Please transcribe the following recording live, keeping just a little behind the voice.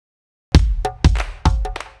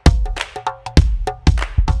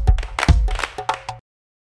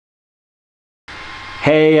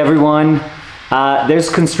Hey everyone, there's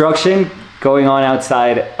construction going on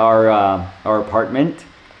outside our apartment,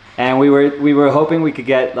 and we were hoping we could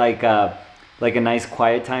get like a nice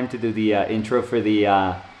quiet time to do the intro for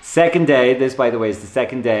the second day. This, by the way, is the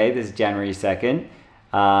second day. This is January 2nd,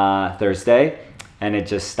 Thursday, and it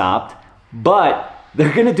just stopped. But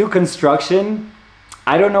they're gonna do construction.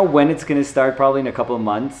 I don't know when it's gonna start, probably in a couple of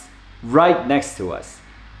months, right next to us.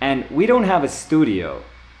 And we don't have a studio.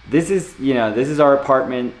 This is our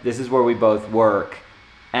apartment. This is where we both work.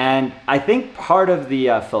 And I think part of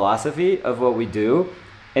the philosophy of what we do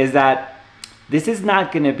is that this is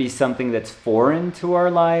not going to be something that's foreign to our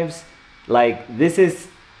lives. Like, this is,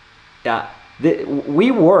 we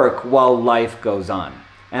work while life goes on.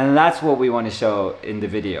 And that's what we want to show in the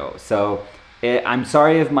video. So I'm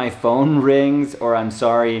sorry if my phone rings, or I'm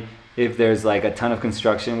sorry if there's like a ton of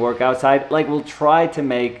construction work outside. Like, we'll try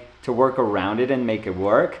to work around it and make it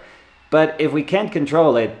work. But if we can't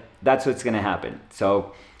control it, that's what's gonna happen.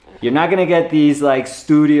 So you're not gonna get these like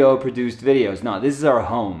studio produced videos. No, this is our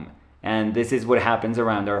home, and this is what happens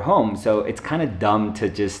around our home. So it's kind of dumb to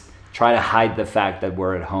just try to hide the fact that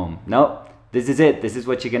we're at home. Nope, this is it. This is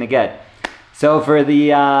what you're gonna get. So for the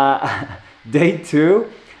day 2,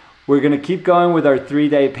 we're gonna keep going with our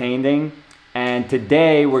 3-day painting, and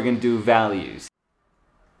today we're gonna do values.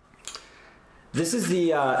 This is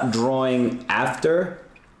the drawing after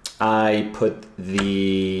I put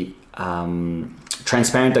the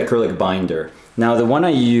transparent acrylic binder. Now the one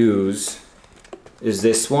I use is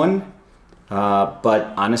this one,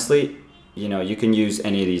 but honestly, you can use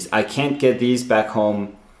any of these. I can't get these back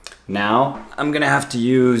home now. I'm gonna have to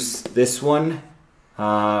use this one,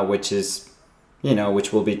 which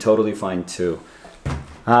will be totally fine too.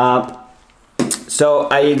 So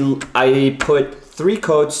I put 3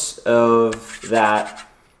 coats of that,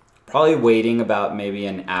 probably waiting about maybe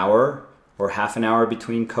an hour or half an hour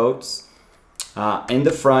between coats. In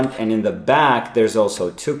the front and in the back, there's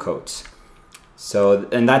also 2 coats. So,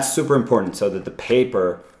 and that's super important so that the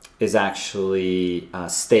paper is actually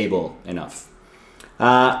stable enough.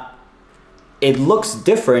 It looks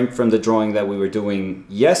different from the drawing that we were doing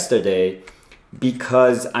yesterday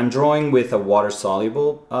because I'm drawing with a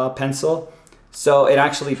water-soluble pencil. So it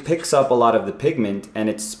actually picks up a lot of the pigment and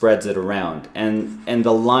it spreads it around, and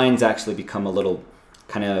the lines actually become a little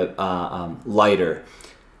kind of lighter.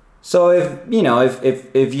 So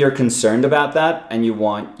if you're concerned about that and you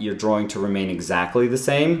want your drawing to remain exactly the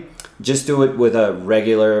same, just do it with a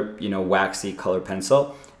regular waxy color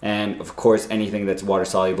pencil, and of course anything that's water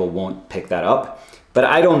soluble won't pick that up. But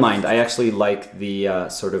I don't mind. I actually like the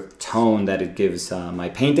sort of tone that it gives my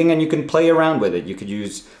painting, and you can play around with it. You could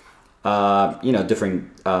use different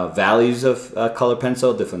values of color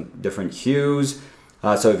pencil, different hues.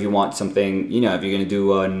 So if you want something, if you're going to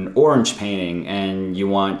do an orange painting and you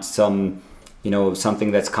want something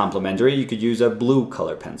that's complementary, you could use a blue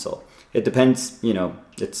color pencil. It depends,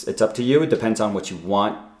 it's up to you. It depends on what you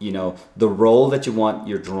want, the role that you want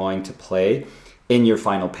your drawing to play in your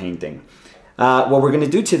final painting. What we're going to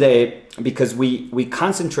do today, because we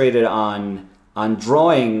concentrated on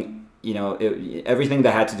drawing everything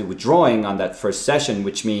that had to do with drawing on that first session,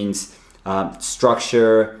 which means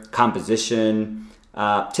structure, composition.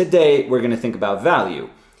 Today we're going to think about value,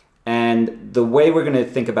 and the way we're going to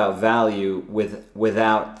think about value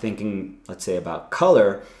without thinking, let's say, about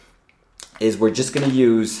color, is we're just going to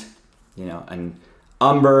use an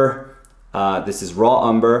umber. This is raw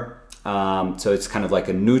umber, so it's kind of like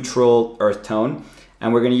a neutral earth tone,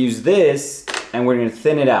 and we're going to use this and we're going to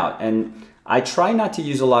thin it out. And I try not to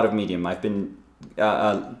use a lot of medium. I've been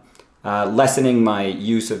lessening my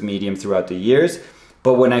use of medium throughout the years,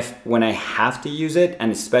 but when I have to use it,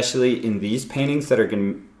 and especially in these paintings that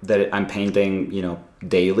I'm painting,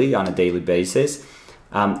 daily, on a daily basis,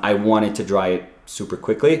 I want it to dry it super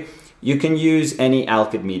quickly. You can use any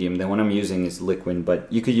alkyd medium. The one I'm using is Liquin,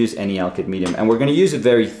 but you could use any alkyd medium, and we're going to use it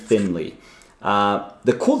very thinly.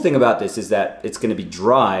 The cool thing about this is that it's going to be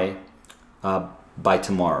dry by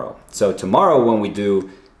tomorrow. So tomorrow, when we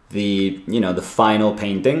do the final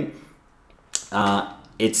painting,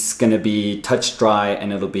 it's gonna be touch dry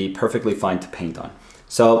and it'll be perfectly fine to paint on.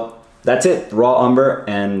 So that's it, raw umber,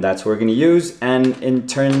 and that's what we're gonna use. And in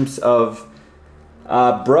terms of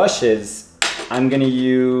brushes, I'm gonna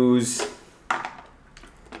use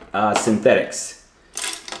synthetics.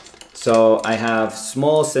 So I have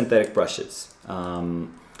small synthetic brushes.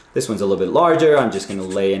 This one's a little bit larger. I'm just gonna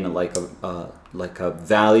lay in like a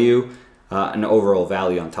value, an overall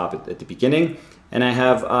value on top at the beginning. And I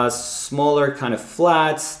have smaller kind of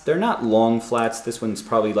flats. They're not long flats. This one's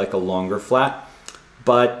probably like a longer flat,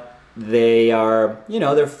 but they are,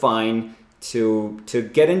 they're fine. to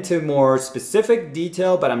get into more specific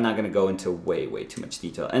detail, but I'm not going to go into way too much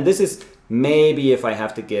detail. And this is maybe if I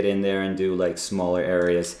have to get in there and do like smaller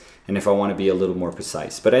areas, and if I want to be a little more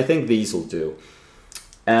precise, but I think these will do.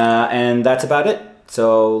 And that's about it.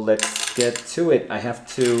 So let's get to it. I have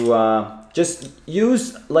to just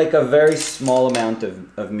use like a very small amount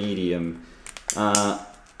of medium.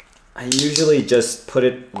 I usually just put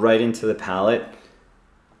it right into the palette.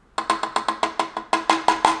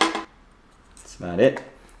 That's about it.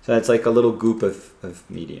 So that's like a little goop of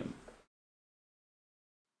medium.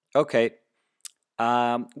 Okay.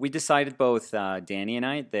 We decided, both Danny and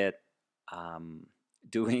I, that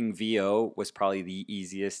doing VO was probably the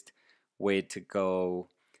easiest way to go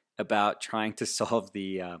about trying to solve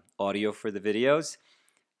the audio for the videos.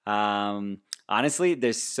 Honestly,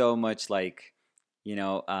 there's so much like, you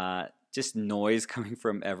know, just noise coming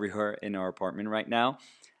from everywhere in our apartment right now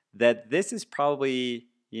that this is probably,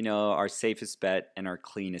 you know, our safest bet and our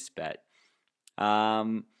cleanest bet.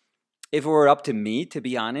 If it were up to me, to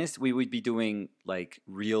be honest, we would be doing like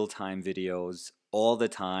real-time videos all the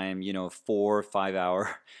time, you know, 4 or 5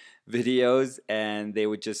 hour videos, and they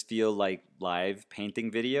would just feel like live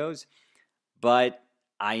painting videos. But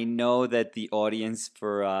I know that the audience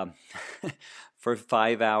for for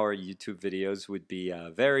 5 hour YouTube videos would be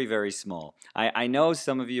very small. I know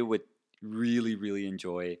some of you would really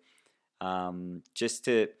enjoy just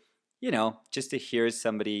to, you know, just to hear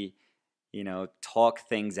somebody, you know, talk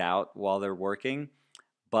things out while they're working.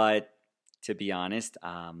 But to be honest,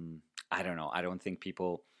 I don't know. I don't think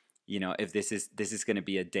people, you know, if this is going to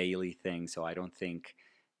be a daily thing, so I don't think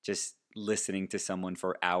just listening to someone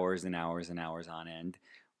for hours and hours and hours on end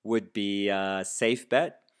would be a safe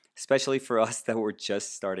bet, especially for us that we're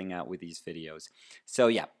just starting out with these videos. So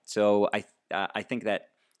yeah, so I think that,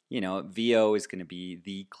 you know, VO is going to be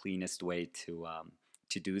the cleanest way to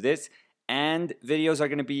do this. And videos are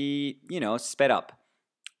going to be, you know, sped up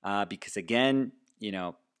because again, you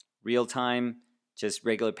know, real time, just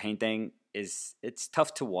regular painting it's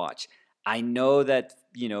tough to watch. I know that,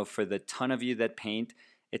 you know, for the ton of you that paint,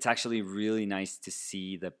 it's actually really nice to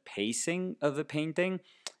see the pacing of the painting,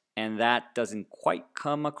 and that doesn't quite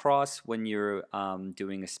come across when you're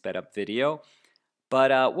doing a sped up video.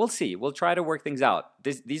 But we'll see. We'll try to work things out.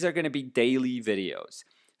 These are going to be daily videos,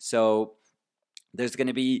 so there's going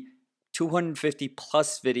to be 250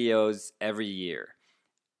 plus videos every year.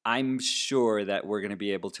 I'm sure that we're going to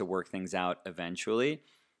be able to work things out eventually.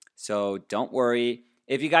 So don't worry.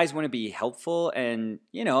 If you guys want to be helpful and,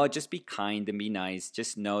 you know, just be kind and be nice,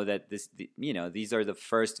 just know that you know, these are the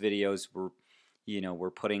first videos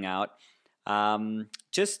we're putting out.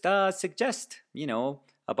 Just suggest, you know,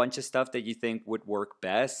 a bunch of stuff that you think would work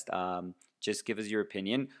best. Just give us your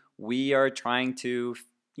opinion. We are trying to,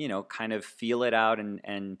 you know, kind of feel it out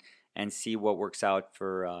and see what works out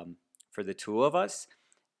for the two of us,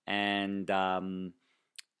 and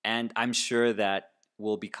I'm sure that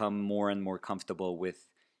we'll become more and more comfortable with,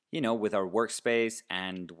 you know, with our workspace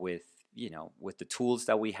and with, you know, with the tools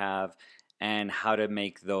that we have and how to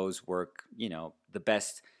make those work, you know, the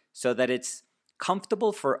best, so that it's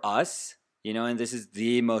comfortable for us, you know. And this is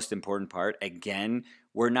the most important part. Again,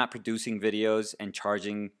 we're not producing videos and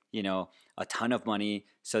charging, you know, a ton of money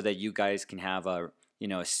so that you guys can have a, you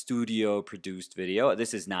know, a studio produced video.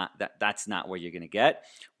 This is not that's not what you're gonna get.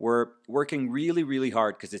 We're working really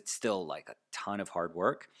hard, because it's still like a ton of hard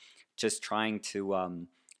work, just trying to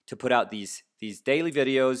put out these daily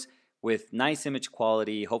videos with nice image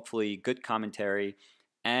quality, hopefully good commentary,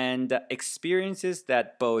 and experiences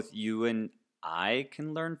that both you and I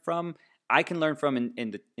can learn from. I can learn from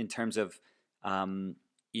in terms of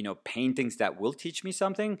you know, paintings that will teach me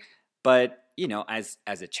something, but, you know, as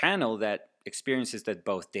a channel, that experiences that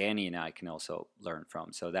both Danny and I can also learn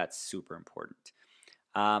from. So that's super important.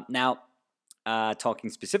 Now, talking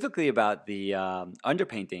specifically about the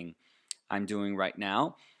underpainting I'm doing right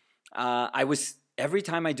now, every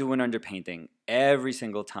time I do an underpainting, every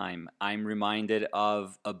single time, I'm reminded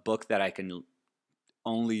of a book that I can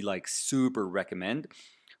only like super recommend,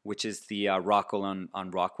 which is the Rockwell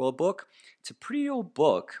on Rockwell book. It's a pretty old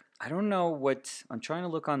book. I don't know what, I'm trying to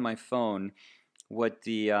look on my phone what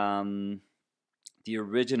the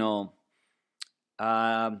original,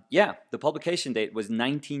 the publication date was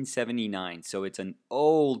 1979. So it's an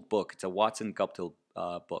old book. It's a Watson Guptill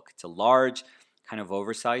book. It's a large, kind of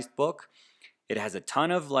oversized book. It has a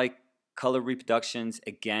ton of like color reproductions.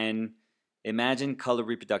 Again, imagine color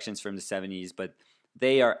reproductions from the 70s, but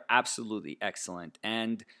they are absolutely excellent.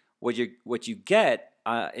 And what you get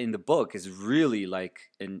in the book is really like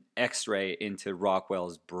an X-ray into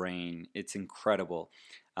Rockwell's brain. It's incredible.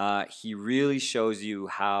 He really shows you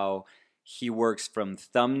how he works from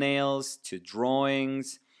thumbnails to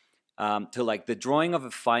drawings, to like the drawing of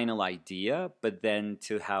a final idea, but then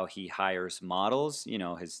to how he hires models, you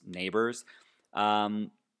know, his neighbors.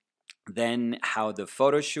 Um, then how the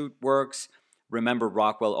photo shoot works. Remember,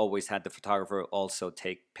 Rockwell always had the photographer also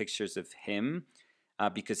take pictures of him,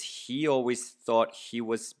 because he always thought he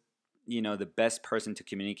was, you know, the best person to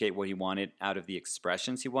communicate what he wanted out of the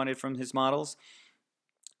expressions he wanted from his models.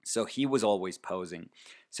 So he was always posing.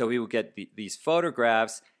 So he would get these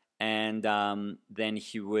photographs, and then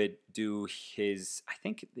he would do his, I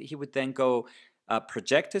think he would then go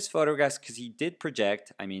project his photographs, because he did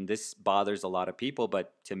project. I mean, this bothers a lot of people,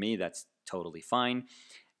 but to me, that's totally fine.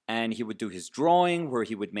 And he would do his drawing where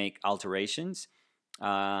he would make alterations.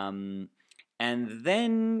 And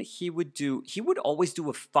then he would always do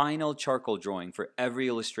a final charcoal drawing for every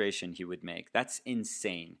illustration he would make. That's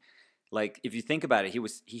insane. Like, if you think about it,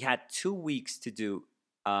 he had 2 weeks to do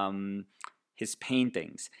his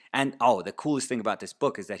paintings. And the coolest thing about this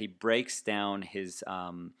book is that he breaks down his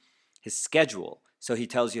schedule. So he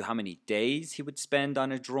tells you how many days he would spend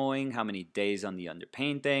on a drawing, how many days on the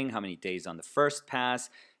underpainting, how many days on the first pass.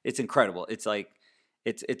 It's incredible. It's like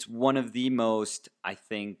it's one of the most, I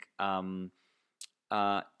think,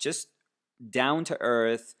 just down to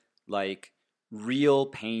earth, like real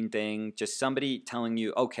painting. Just somebody telling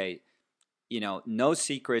you, okay, you know, no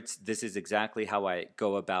secrets. This is exactly how I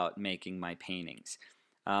go about making my paintings.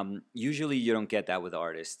 Usually you don't get that with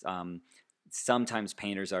artists. Sometimes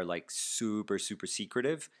painters are like super, super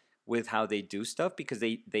secretive with how they do stuff, because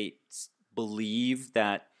they believe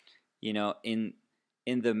that, you know, in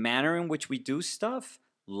the manner in which we do stuff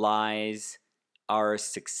lies our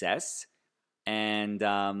success. And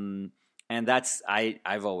that's,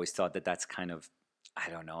 I've always thought that that's kind of, I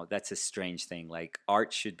don't know, that's a strange thing. Like,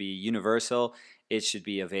 art should be universal. It should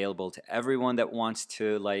be available to everyone that wants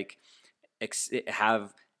to, like,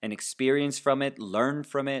 have an experience from it, learn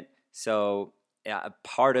from it. So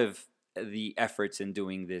part of the efforts in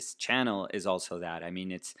doing this channel is also that. I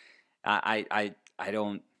mean, it's I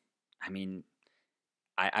don't, I mean,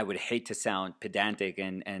 I would hate to sound pedantic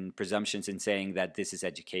and presumptions in saying that this is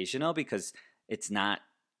educational, because it's not,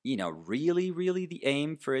 you know, really the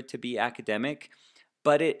aim for it to be academic.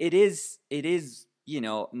 But it is, you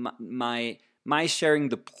know, my sharing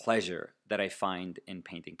the pleasure that I find in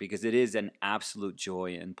painting, because it is an absolute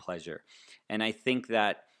joy and pleasure. And I think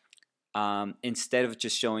that instead of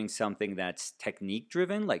just showing something that's technique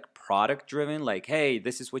driven, like product driven, like, hey,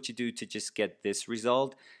 this is what you do to just get this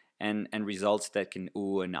result, and results that can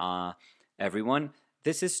ooh and ah everyone,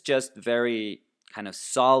 this is just very kind of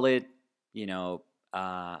solid, you know,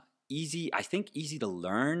 easy, I think easy to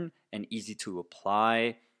learn and easy to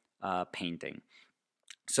apply painting.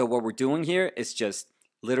 So what we're doing here is just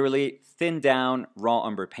literally thin down raw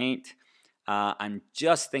umber paint. I'm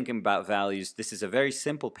just thinking about values. This is a very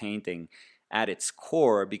simple painting at its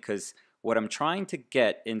core, because what I'm trying to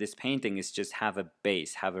get in this painting is just have a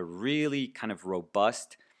base, have a really kind of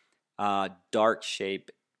robust, dark shape,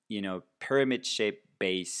 you know, pyramid shaped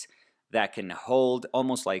base that can hold,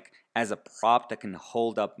 almost like as a prop, that can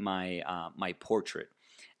hold up my my portrait.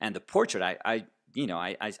 And the portrait, I you know,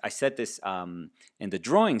 I said this in the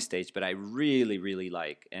drawing stage, but I really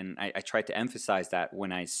like, and I tried to emphasize that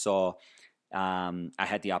when I saw I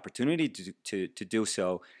had the opportunity to do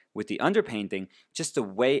so with the underpainting, just the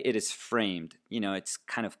way it is framed. You know, it's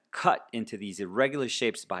kind of cut into these irregular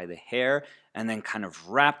shapes by the hair, and then kind of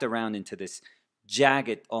wrapped around into this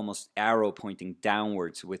jagged, almost arrow pointing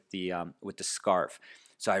downwards with the scarf.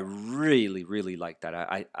 So I really like that.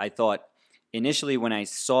 I thought initially when I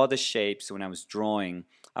saw the shapes, when I was drawing,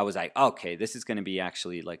 I was like, okay, this is going to be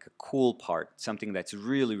actually like a cool part, something that's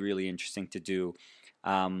really interesting to do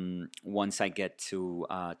once I get to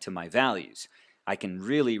my values. I can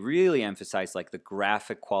really emphasize like the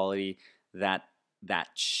graphic quality that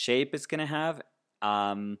shape is going to have,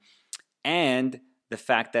 and the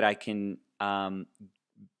fact that I can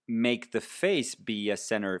make the face be a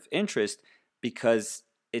center of interest, because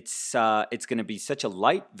it's going to be such a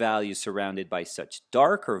light value surrounded by such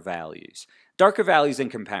darker values in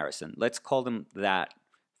comparison. Let's call them that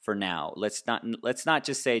for now. Let's not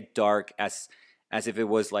just say dark as if it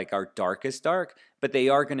was like our darkest dark, but they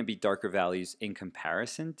are going to be darker values in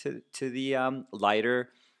comparison to the lighter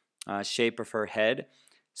shape of her head.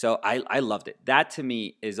 So I loved it. That to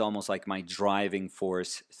me is almost like my driving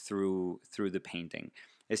force through the painting.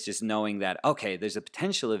 It's just knowing that, okay, there's a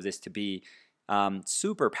potential of this to be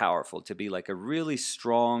super powerful, to be like a really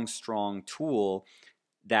strong tool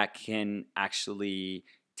that can actually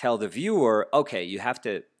tell the viewer, okay, you have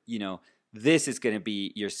to, you know, this is going to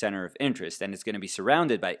be your center of interest, and it's going to be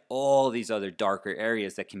surrounded by all these other darker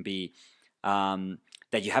areas that can be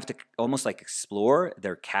that you have to almost like explore.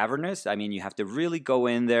 They're cavernous. I mean, you have to really go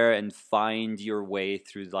in there and find your way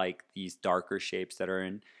through like these darker shapes that are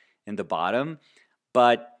in the bottom,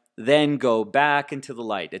 but then go back into the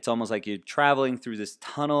light. It's almost like you're traveling through this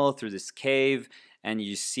tunnel, through this cave, and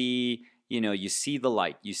you see, you see the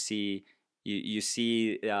light. You see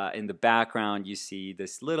in the background, you see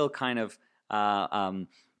this little kind of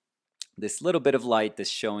this little bit of light that's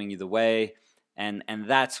showing you the way, and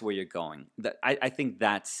that's where you're going. I think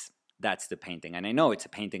that's the painting, and I know it's a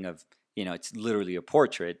painting of, it's literally a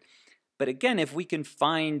portrait, but again, if we can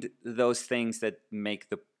find those things that make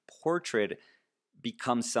the portrait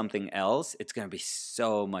become something else, it's going to be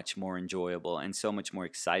so much more enjoyable and so much more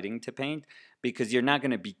exciting to paint, because you're not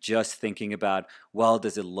going to be just thinking about, well,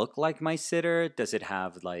 does it look like my sitter? Does it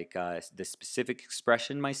have like the specific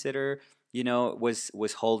expression my sitter,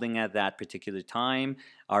 was holding at that particular time?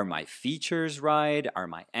 Are my features right? Are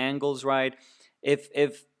my angles right? If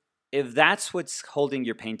that's what's holding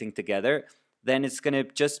your painting together, then it's going to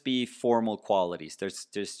just be formal qualities. There's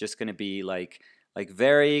just going to be like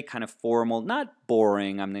very kind of formal, not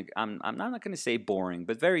boring. I'm not going to say boring,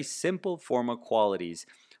 but very simple formal qualities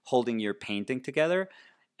holding your painting together,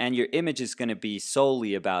 and your image is going to be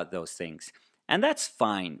solely about those things. And that's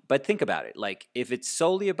fine, but think about it. Like, if it's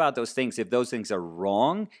solely about those things, if those things are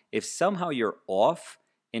wrong, if somehow you're off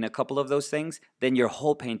in a couple of those things, then your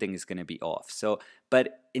whole painting is going to be off. So,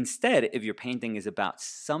 but instead, if your painting is about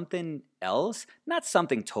something else, not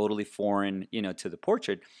something totally foreign, to the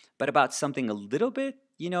portrait, but about something a little bit,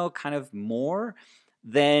 kind of more,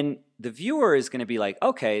 then the viewer is going to be like,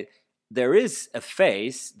 okay, there is a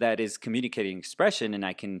face that is communicating expression, and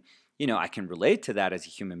I can relate to that as a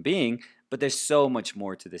human being, but there's so much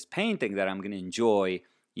more to this painting that I'm going to enjoy,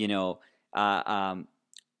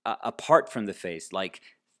 apart from the face. Like,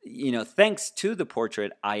 thanks to the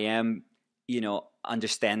portrait, I am,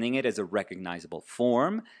 understanding it as a recognizable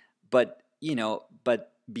form, but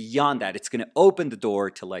beyond that, it's going to open the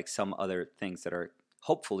door to like some other things that are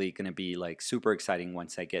hopefully going to be like super exciting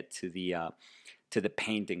once I get to the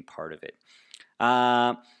painting part of it.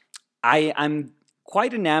 I'm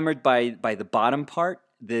quite enamored by the bottom part,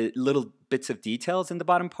 the little bits of details in the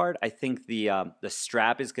bottom part. I think the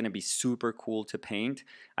strap is going to be super cool to paint.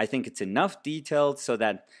 I think it's enough detailed so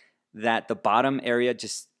that the bottom area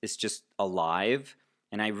is just alive,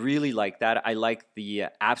 and I really like that. I like the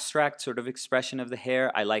abstract sort of expression of the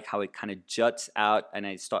hair. I like how it kind of juts out, and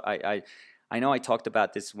I know I talked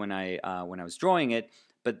about this when I was drawing it,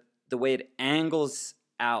 but the way it angles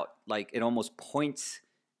out, like it almost points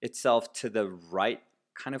itself to the right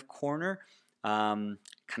kind of corner, kind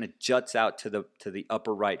of juts out to the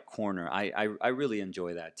upper right corner. I really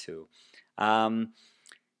enjoy that too. And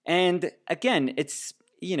again, it's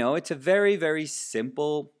a very, very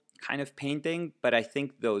simple kind of painting, but I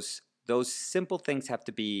think those simple things have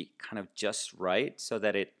to be kind of just right so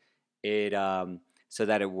that it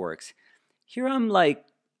works. Here I'm like,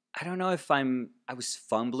 I don't know if I was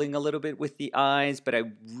fumbling a little bit with the eyes, but I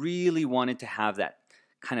really wanted to have that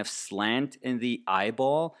kind of slant in the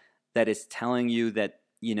eyeball that is telling you that,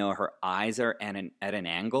 her eyes are at an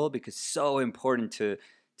angle, because it's so important to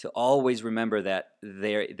always remember that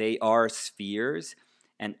they are spheres,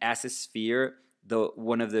 and as a sphere,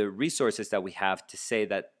 one of the resources that we have to say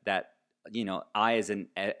that eye is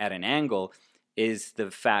at an angle is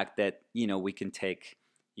the fact that we can take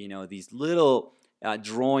these little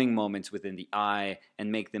drawing moments within the eye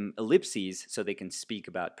and make them ellipses so they can speak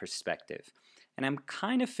about perspective. And I'm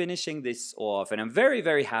kind of finishing this off, and I'm very,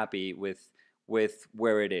 very happy with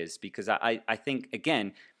where it is, because I think,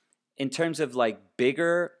 again, in terms of like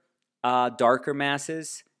bigger, darker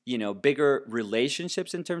masses, bigger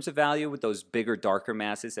relationships in terms of value with those bigger, darker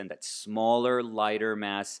masses, and that smaller, lighter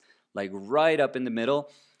mass, like right up in the middle,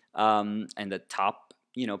 and the top,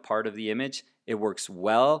 part of the image, it works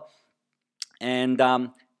well. And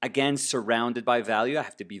again, surrounded by value. I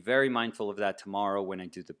have to be very mindful of that tomorrow when I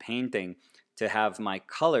do the painting, to have my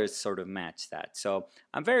colors sort of match that. So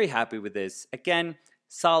I'm very happy with this. Again,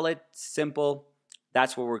 solid, simple.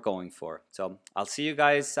 That's what we're going for. So I'll see you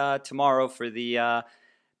guys tomorrow for the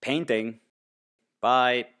painting.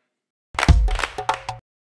 Bye.